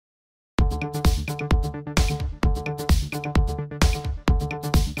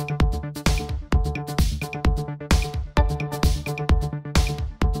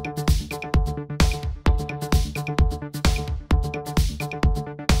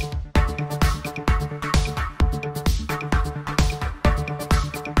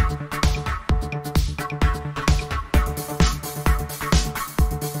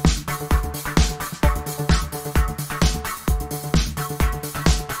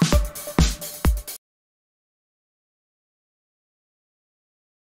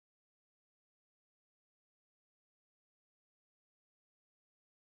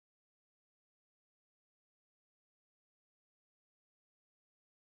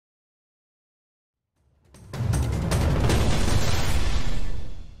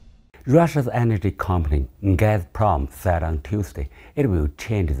Russia's energy company Gazprom said on Tuesday it will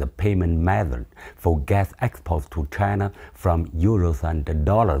change the payment method for gas exports to China from euros and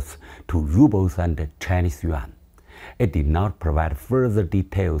dollars to rubles and Chinese yuan. It did not provide further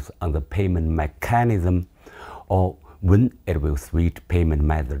details on the payment mechanism or when it will switch payment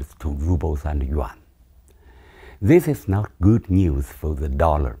methods to rubles and yuan. This is not good news for the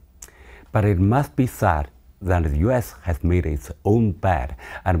dollar, but it must be said that the US has made its own bed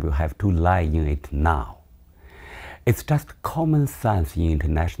and will have to lie in it now. It's just common sense in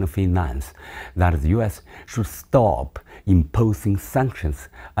international finance that the US should stop imposing sanctions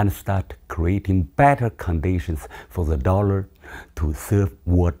and start creating better conditions for the dollar to serve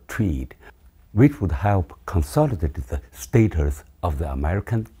world trade, which would help consolidate the status of the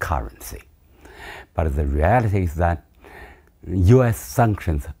American currency. But the reality is that US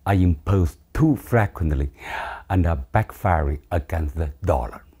sanctions are imposed too frequently and are backfiring against the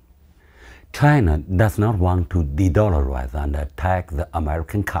dollar. China does not want to de-dollarize and attack the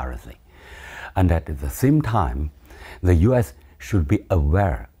American currency. And at the same time, the US should be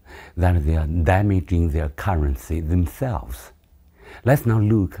aware that they are damaging their currency themselves. Let's now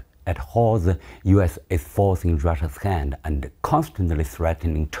look at how the US is forcing Russia's hand and constantly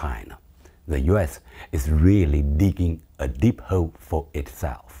threatening China. The US is really digging a deep hole for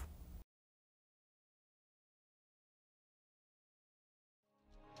itself.